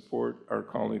encourage and support our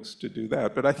colleagues to do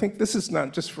that. But I think this is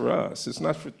not just for us. It's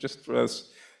not just for us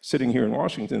sitting here in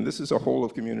Washington. This is a whole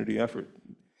of community effort,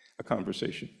 a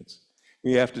conversation.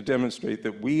 We have to demonstrate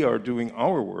that we are doing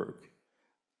our work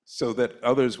so that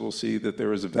others will see that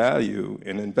there is a value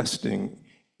in investing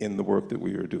in the work that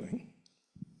we are doing.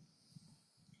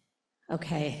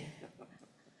 Okay.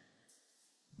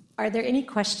 Are there any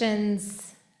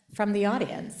questions from the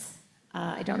audience?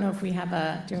 I don't know if we have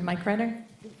a, do we have a mic runner?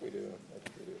 We do.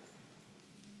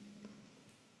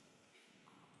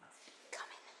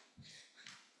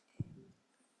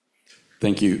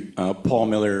 Thank you. Paul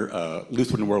Miller,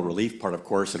 Lutheran World Relief, part of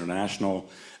Chorus International,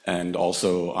 and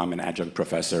also I'm an adjunct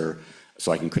professor,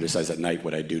 so I can criticize at night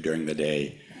what I do during the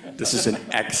day. This is an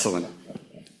excellent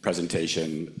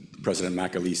presentation. President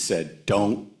McAleese said,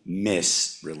 don't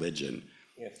miss religion.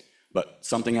 Yes. But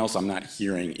something else I'm not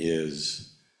hearing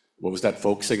is, what was that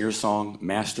folk singer song?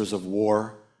 Masters of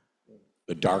War,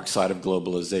 the dark side of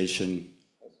globalization,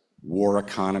 war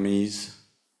economies,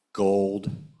 gold,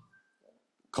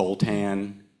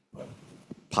 coltan,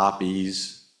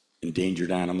 poppies,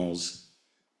 endangered animals.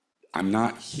 I'm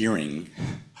not hearing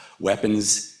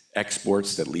weapons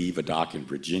exports that leave a dock in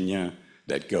Virginia,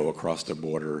 that go across the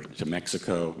border to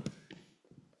Mexico.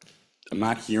 I'm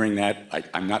not hearing that.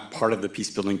 I'm not part of the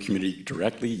peacebuilding community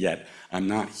directly, yet I'm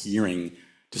not hearing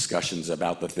discussions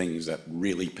about the things that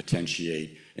really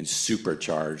potentiate and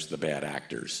supercharge the bad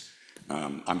actors.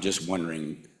 I'm just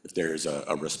wondering if there's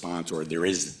a response, or there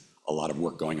is a lot of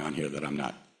work going on here that I'm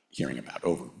not hearing about.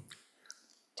 Over.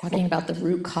 Talking about the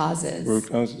root causes. Root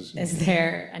causes. Is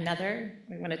there another?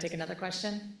 We want to take another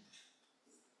question?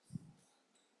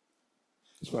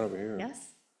 This one over here. Yes?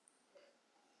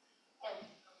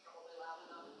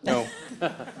 No.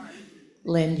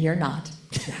 Lynn, you're not.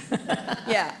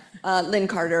 Yeah, Lynn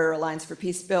Carter, Alliance for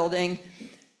Peacebuilding.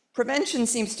 Prevention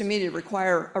seems to me to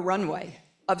require a runway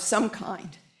of some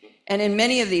kind. And in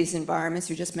many of these environments,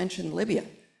 you just mentioned Libya,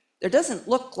 there doesn't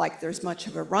look like there's much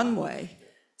of a runway.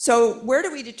 So where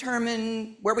do we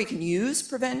determine where we can use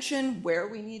prevention, where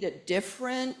we need a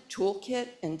different toolkit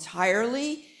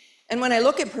entirely? And when I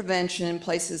look at prevention in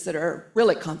places that are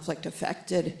really conflict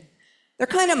affected, they're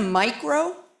kind of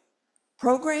micro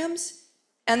programs,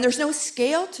 and there's no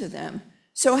scale to them.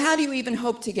 So how do you even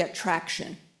hope to get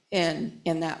traction in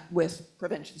that with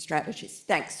prevention strategies?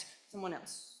 Thanks. Someone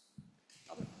else.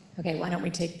 Okay, why don't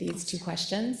we take these two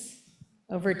questions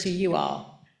over to you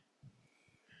all?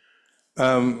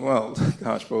 Well,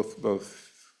 gosh, both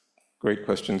great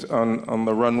questions. On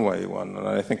the runway one, and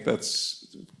I think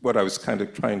that's what I was kind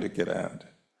of trying to get at.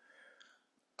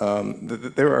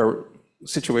 There are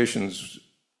situations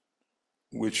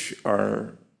which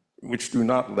do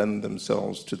not lend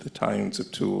themselves to the kinds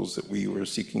of tools that we were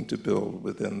seeking to build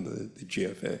within the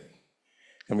GFA,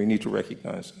 and we need to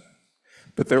recognize that.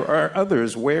 But there are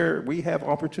others where we have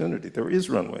opportunity. There is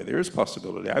runway, there is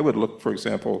possibility. I would look, for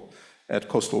example, at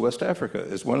coastal West Africa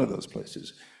as one of those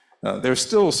places. There's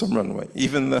still some runway,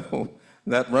 even though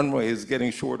that runway is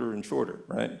getting shorter and shorter,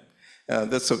 right?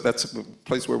 That's a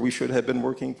place where we should have been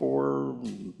working for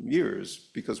years,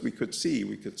 because we could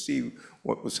see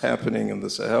what was happening in the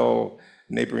Sahel,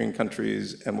 neighboring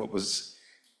countries, and what was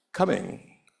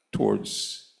coming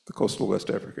towards the coastal West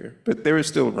Africa. But there is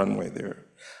still runway there.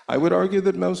 I would argue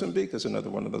that Mozambique is another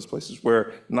one of those places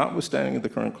where, notwithstanding the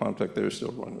current conflict, there is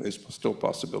still runway, there's still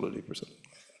possibility for something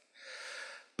like that.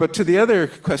 But to the other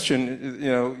question,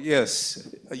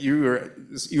 yes, you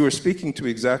were speaking to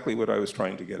exactly what I was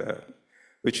trying to get at,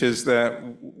 which is that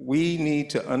we need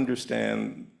to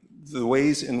understand the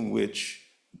ways in which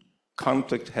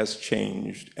conflict has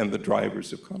changed and the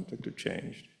drivers of conflict have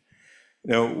changed.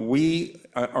 We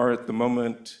are at the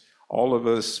moment, all of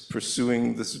us,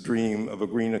 pursuing this dream of a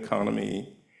green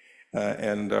economy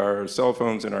and our cell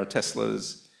phones and our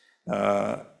Teslas,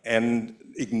 and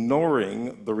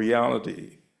ignoring the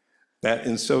reality that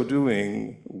in so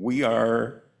doing, we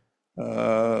are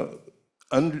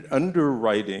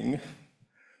underwriting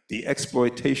the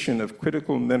exploitation of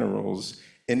critical minerals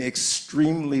in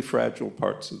extremely fragile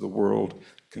parts of the world,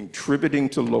 contributing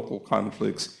to local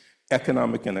conflicts,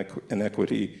 economic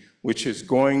inequity, which is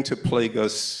going to plague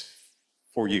us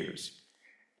for years.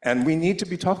 And we need to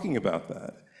be talking about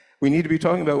that. We need to be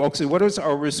talking about, okay, what is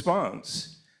our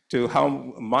response to how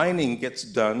mining gets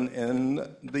done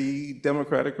in the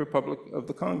Democratic Republic of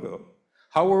the Congo?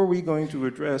 How are we going to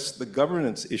address the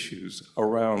governance issues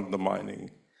around the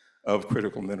mining of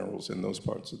critical minerals in those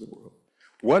parts of the world?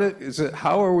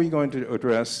 How are we going to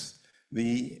address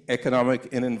the economic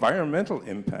and environmental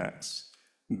impacts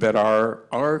that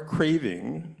are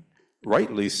craving,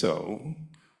 rightly so,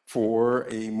 for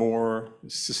a more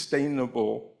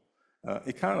sustainable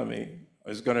economy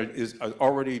is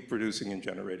already producing and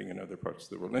generating in other parts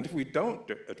of the world. And if we don't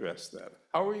address that,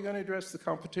 how are you going to address the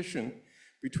competition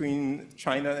between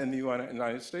China and the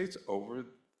United States over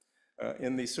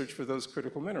in the search for those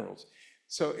critical minerals?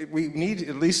 So we need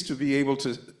at least to be able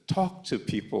to talk to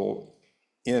people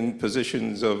in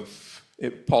positions of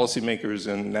policymakers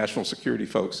and national security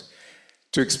folks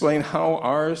to explain how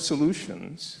our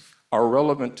solutions are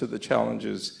relevant to the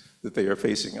challenges that they are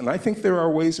facing. And I think there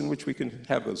are ways in which we can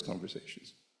have those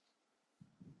conversations.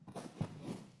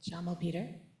 Shamil, Peter?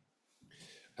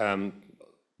 I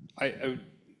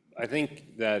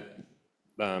think that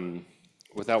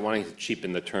without wanting to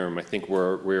cheapen the term, I think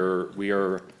we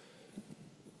are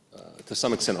to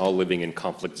some extent all living in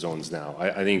conflict zones now.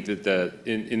 I think that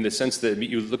in the sense that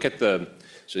you look at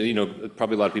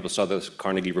probably a lot of people saw the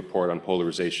Carnegie report on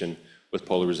polarization, with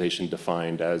polarization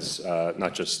defined as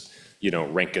not just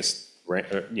rankist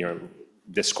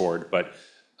discord, but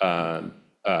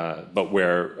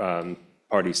where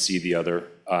parties see the other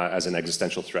as an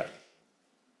existential threat.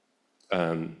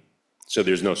 So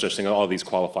there's no such thing, all these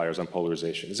qualifiers on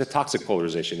polarization. Is it toxic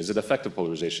polarization? Is it effective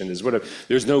polarization?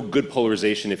 There's no good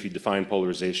polarization if you define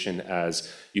polarization as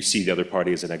you see the other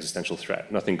party as an existential threat.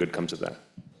 Nothing good comes of that.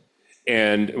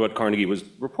 And what Carnegie was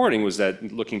reporting was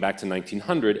that looking back to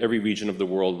 1900, every region of the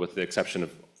world, with the exception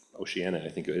of Oceania, I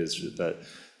think it is,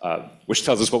 which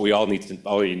tells us what we all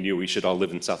already knew, we should all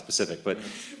live in South Pacific, but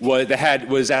what they had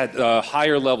was at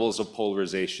higher levels of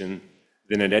polarization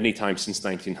than at any time since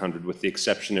 1900, with the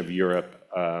exception of Europe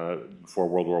before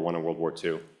World War I and World War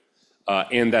II.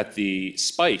 And that the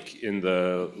spike in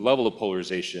the level of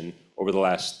polarization over the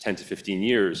last 10 to 15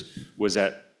 years was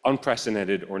at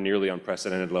unprecedented or nearly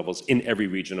unprecedented levels in every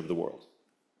region of the world.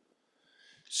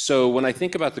 So when I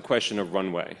think about the question of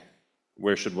runway,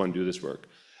 where should one do this work?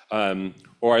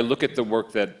 Or I look at the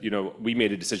work that, we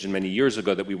made a decision many years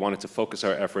ago that we wanted to focus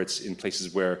our efforts in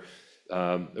places where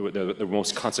the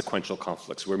most consequential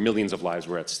conflicts, where millions of lives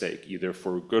were at stake, either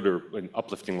for good or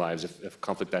uplifting lives if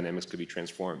conflict dynamics could be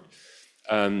transformed.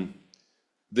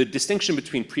 The distinction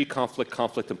between pre-conflict,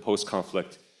 conflict, and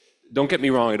post-conflict, don't get me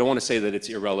wrong, I don't want to say that it's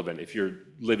irrelevant. If you're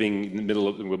living in the middle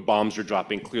of where bombs are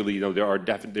dropping, clearly there are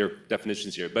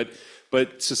definitions here.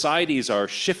 But societies are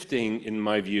shifting, in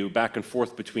my view, back and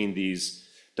forth between these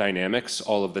dynamics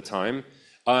all of the time.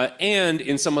 And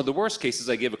in some of the worst cases,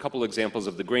 I gave a couple examples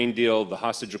of the grain deal, the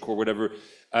hostage accord, whatever.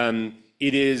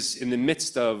 It is in the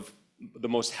midst of the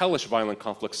most hellish violent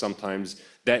conflicts sometimes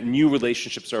that new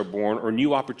relationships are born or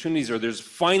new opportunities, or there's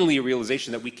finally a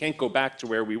realization that we can't go back to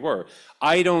where we were.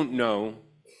 I don't know,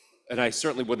 and I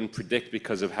certainly wouldn't predict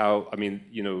because of how,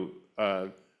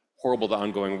 horrible the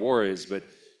ongoing war is, but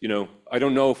I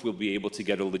don't know if we'll be able to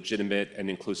get a legitimate and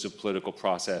inclusive political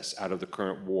process out of the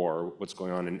current war, what's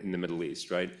going on in the Middle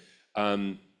East, right?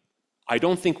 I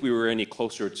don't think we were any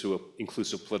closer to an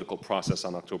inclusive political process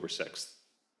on October 6th.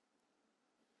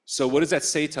 So what does that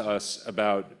say to us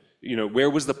about, where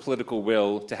was the political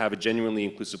will to have a genuinely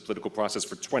inclusive political process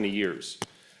for 20 years?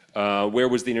 Where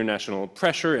was the international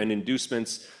pressure and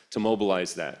inducements to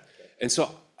mobilize that? And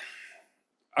so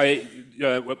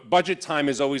budget time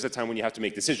is always a time when you have to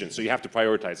make decisions, so you have to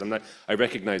prioritize. I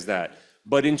recognize that.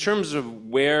 But in terms of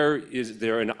where is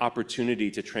there an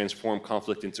opportunity to transform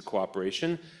conflict into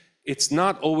cooperation, it's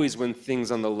not always when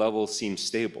things on the level seem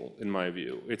stable, in my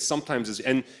view. It sometimes is,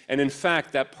 and in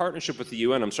fact, that partnership with the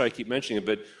UN, I'm sorry I keep mentioning it,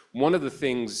 but one of the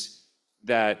things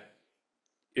that,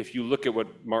 if you look at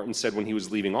what Martin said when he was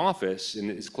leaving office in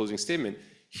his closing statement,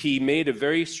 he made a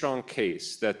very strong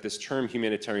case that this term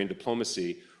humanitarian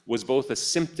diplomacy was both a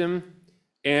symptom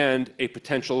and a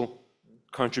potential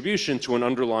contribution to an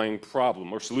underlying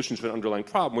problem, or solution to an underlying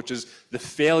problem, which is the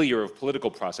failure of political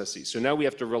processes. So now we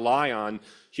have to rely on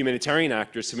humanitarian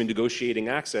actors to be negotiating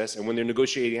access, and when they're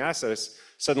negotiating access,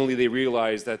 suddenly they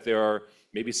realize that there are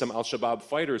maybe some al-Shabaab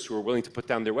fighters who are willing to put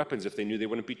down their weapons if they knew they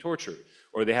wouldn't be tortured.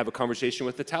 Or they have a conversation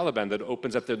with the Taliban that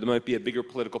opens up that there might be a bigger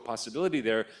political possibility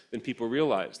there than people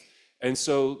realized. And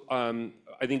so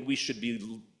I think we should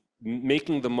be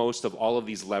making the most of all of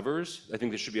these levers. I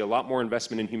think there should be a lot more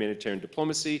investment in humanitarian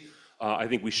diplomacy. I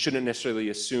think we shouldn't necessarily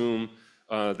assume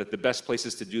that the best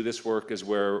places to do this work is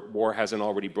where war hasn't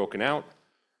already broken out.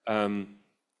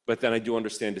 But then I do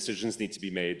understand decisions need to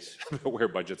be made about where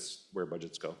budgets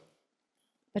go.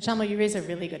 But Shamil, you raise a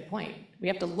really good point. We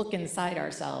have to look inside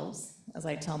ourselves, as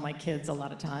I tell my kids a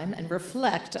lot of time, and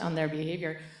reflect on their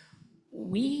behavior.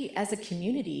 We, as a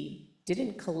community,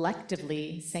 didn't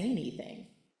collectively say anything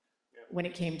when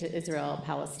it came to Israel,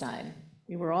 Palestine.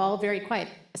 We were all very quiet,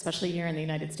 especially here in the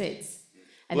United States.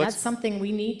 And Well, that's something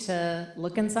we need to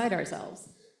look inside ourselves.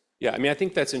 Yeah, I mean, I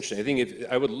think that's interesting. I think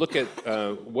I would look at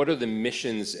what are the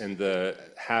missions and the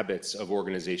habits of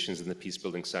organizations in the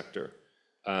peacebuilding sector.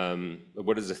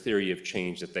 What is the theory of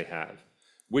change that they have?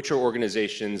 Which are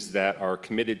organizations that are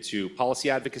committed to policy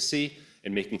advocacy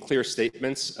and making clear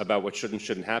statements about what should and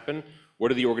shouldn't happen? What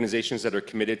are the organizations that are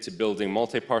committed to building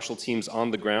multi-partial teams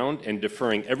on the ground and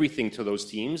deferring everything to those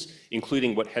teams,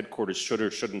 including what headquarters should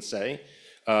or shouldn't say?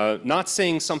 Not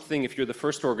saying something if you're the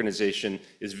first organization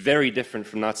is very different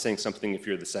from not saying something if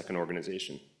you're the second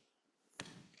organization.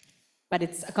 But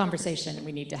it's a conversation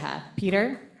we need to have.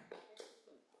 Peter?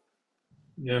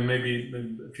 Yeah, maybe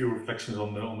a few reflections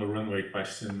on the runway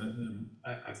question.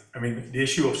 I mean, the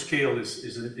issue of scale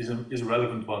is a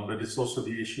relevant one, but it's also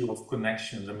the issue of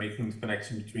connections and making the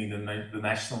connection between the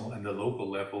national and the local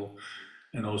level,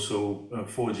 and also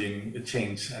forging a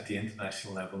change at the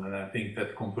international level. And I think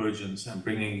that convergence and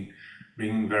bringing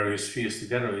various spheres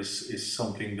together is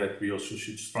something that we also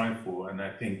should strive for. And I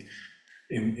think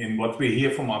in what we hear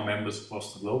from our members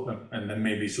across the globe, and then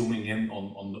maybe zooming in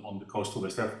on the coastal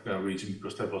West Africa region,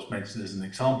 because that was mentioned as an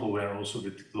example, where also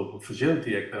with the Global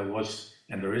Fragility Act there was,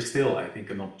 and there is still, I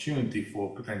think, an opportunity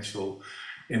for potential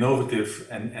innovative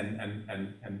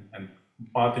and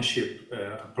partnership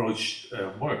approach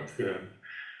work.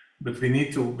 But we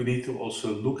need to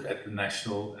also look at the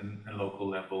national and local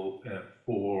level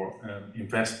for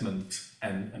investment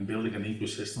and building an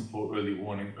ecosystem for early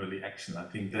warning, early action. I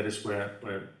think that is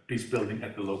where peace building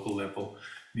at the local level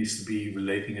needs to be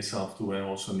relating itself to, and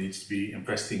also needs to be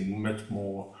investing much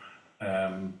more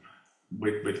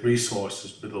with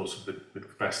resources, but also with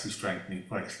capacity strengthening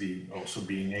for actually also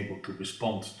being able to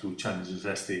respond to challenges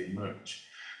as they emerge.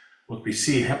 What we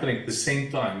see happening at the same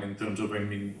time in terms of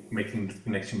making the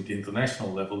connection with the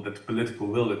international level, that the political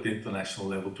will at the international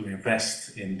level to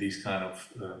invest in these kind of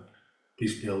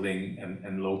peace building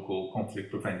and local conflict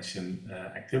prevention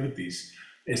activities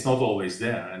is not always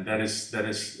there. And that is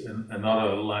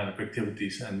another line of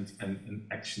activities and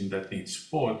action that needs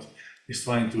support, is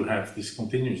trying to have this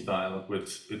continuous dialogue with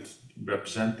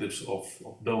representatives of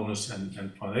donors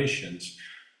and foundations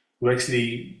who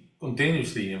actually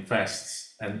continuously invest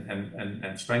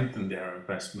and strengthen their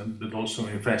investment, but also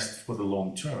invest for the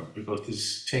long term, because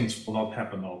this change will not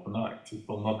happen overnight. It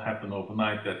will not happen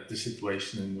overnight that the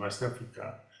situation in West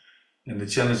Africa and the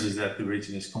challenges that the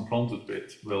region is confronted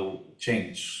with will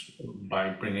change by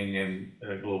bringing in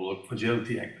a Global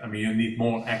Fragility Act. I mean, you need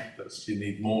more actors, you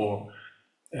need more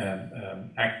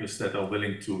actors that are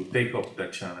willing to take up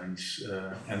that challenge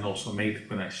and also make the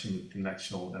connection with the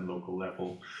national and local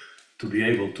level, to be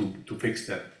able to fix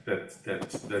that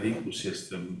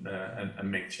ecosystem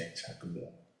and make change happen there.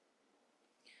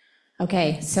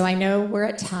 Okay, so I know we're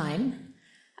at time.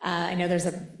 I know there's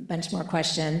a bunch more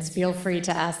questions. Feel free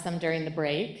to ask them during the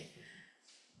break.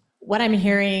 What I'm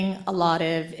hearing a lot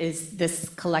of is this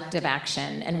collective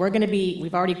action, and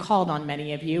we've already called on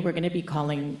many of you. We're going to be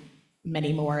calling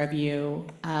many more of you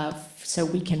so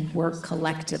we can work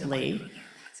collectively.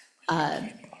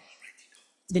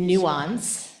 The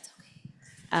nuance,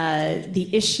 the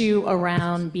issue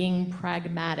around being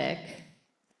pragmatic,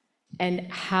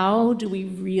 and how do we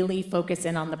really focus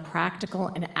in on the practical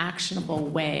and actionable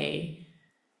way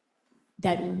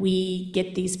that we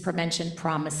get these prevention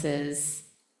promises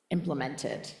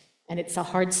implemented. And it's a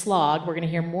hard slog. We're going to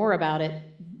hear more about it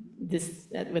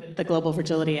with the Global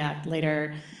Fragility Act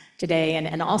later today,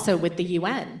 and also with the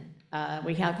UN.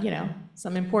 We have,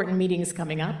 some important meetings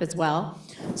coming up as well.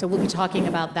 So we'll be talking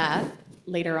about that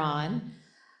later on.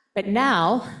 But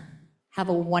now, have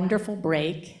a wonderful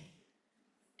break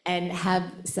and have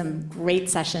some great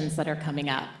sessions that are coming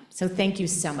up. So thank you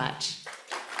so much.